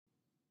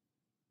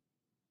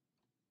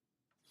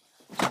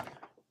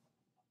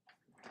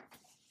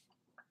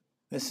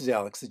This is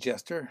Alex the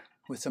Jester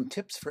with some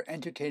tips for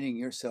entertaining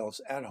yourselves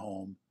at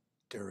home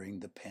during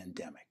the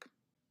pandemic.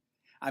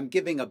 I'm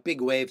giving a big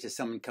wave to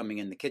someone coming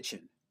in the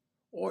kitchen,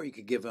 or you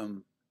could give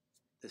them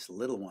this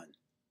little one,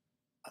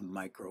 a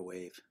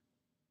microwave.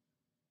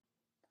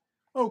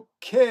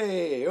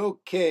 Okay.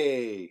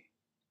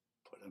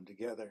 Put them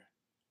together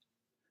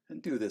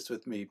and do this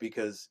with me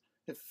because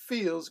it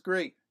feels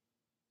great.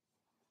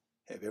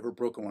 Have you ever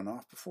broken one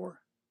off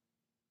before?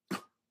 And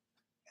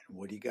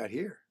what do you got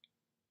here?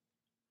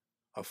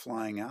 A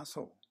flying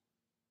asshole.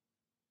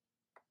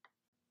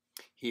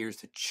 Here's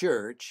the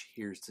church.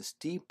 Here's the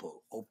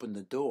steeple. Open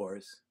the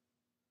doors.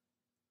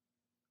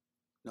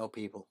 No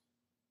people.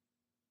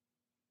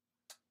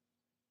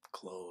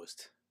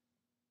 Closed.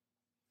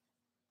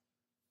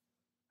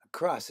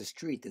 Across the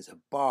street there's a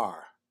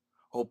bar.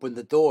 Open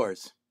the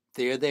doors.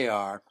 There they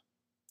are.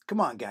 Come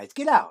on, guys,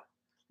 get out.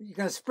 You're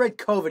going to spread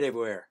COVID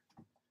everywhere.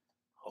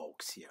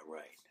 Hoax, yeah,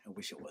 right. I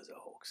wish it was a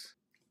hoax.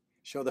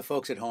 Show the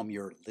folks at home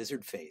your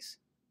lizard face.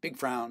 Big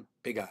frown,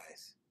 big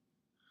eyes.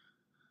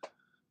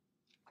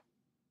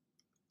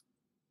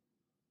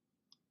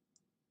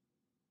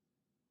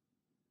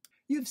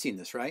 You've seen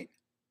this, right?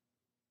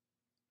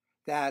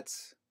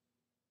 That's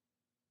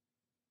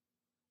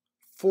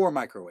 4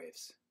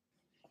 microwaves.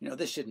 You know,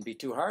 this shouldn't be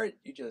too hard.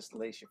 You just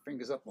lace your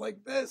fingers up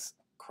like this,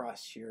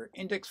 cross your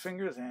index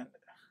fingers, and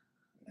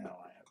now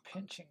I am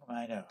pinching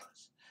my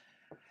nose.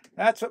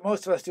 That's what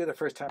most of us do the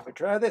first time we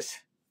try this.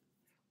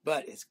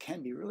 But it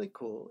can be really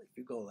cool if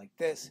you go like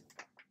this.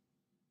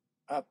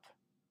 Up.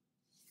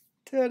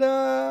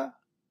 Ta-da!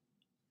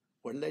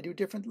 What did I do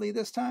differently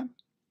this time?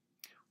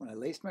 When I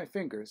laced my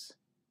fingers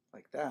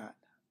like that,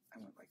 I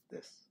went like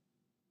this.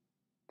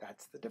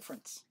 That's the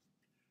difference.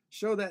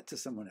 Show that to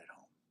someone at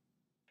home.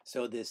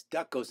 So this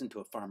duck goes into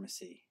a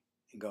pharmacy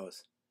and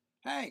goes,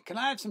 "Hey, can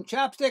I have some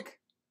chapstick?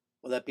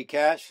 Will that be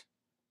cash?"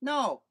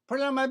 "No, put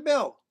it on my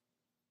bill."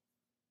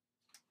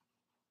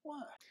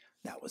 What?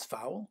 That was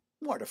foul.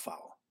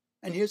 Waterfowl.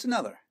 And here's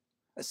another.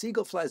 A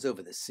seagull flies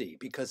over the sea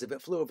because if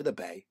it flew over the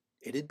bay,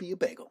 it'd be a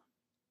bagel.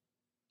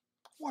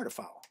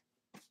 Waterfowl.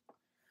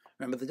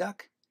 Remember the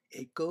duck?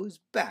 It goes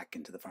back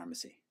into the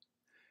pharmacy.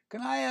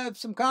 "Can I have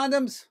some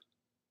condoms?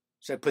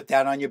 Should I put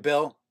that on your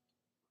bill?"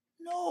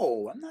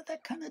 "No, I'm not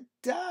that kind of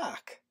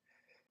duck."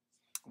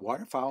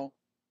 Waterfowl.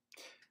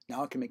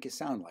 Now I can make you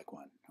sound like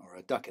one, or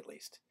a duck at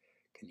least.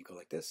 Can you go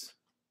like this?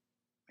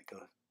 Make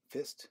a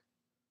fist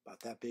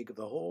about that big of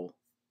the hole.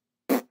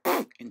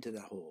 Into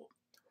the hole.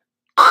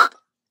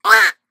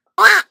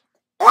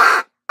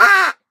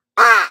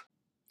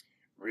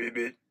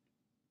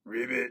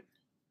 Ribbit.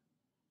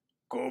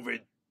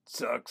 COVID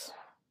sucks.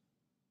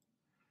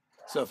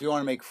 So if you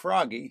want to make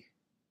froggy,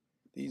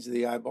 these are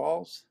the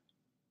eyeballs.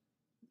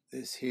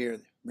 This here,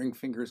 the ring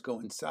fingers go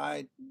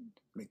inside,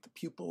 make the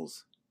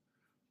pupils.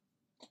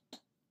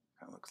 Kind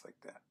of looks like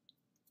that.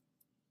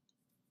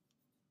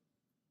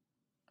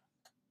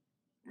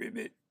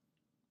 Ribbit.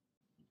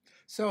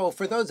 So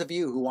for those of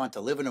you who want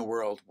to live in a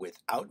world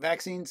without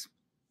vaccines,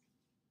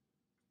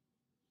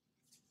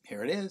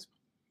 here it is.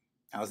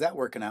 How's that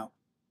working out?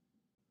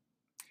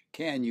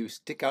 Can you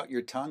stick out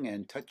your tongue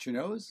and touch your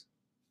nose?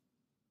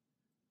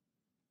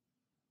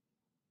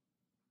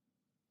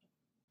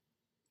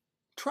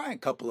 Try a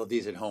couple of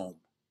these at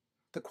home.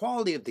 The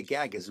quality of the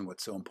gag isn't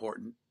what's so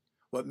important.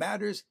 What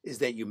matters is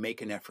that you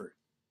make an effort.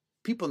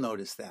 People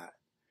notice that.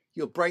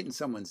 You'll brighten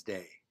someone's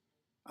day.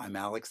 I'm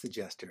Alex the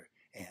Jester,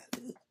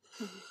 and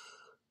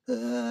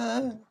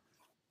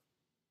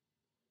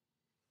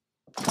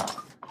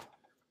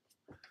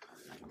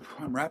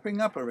I'm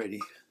wrapping up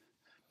already.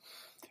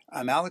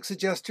 I'm Alex the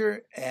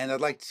Jester, and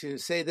I'd like to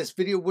say this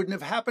video wouldn't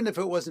have happened if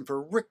it wasn't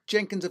for Rick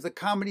Jenkins of the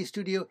Comedy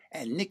Studio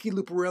and Nikki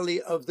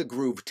Luparelli of the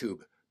Groove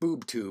Tube,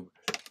 Boob Tube.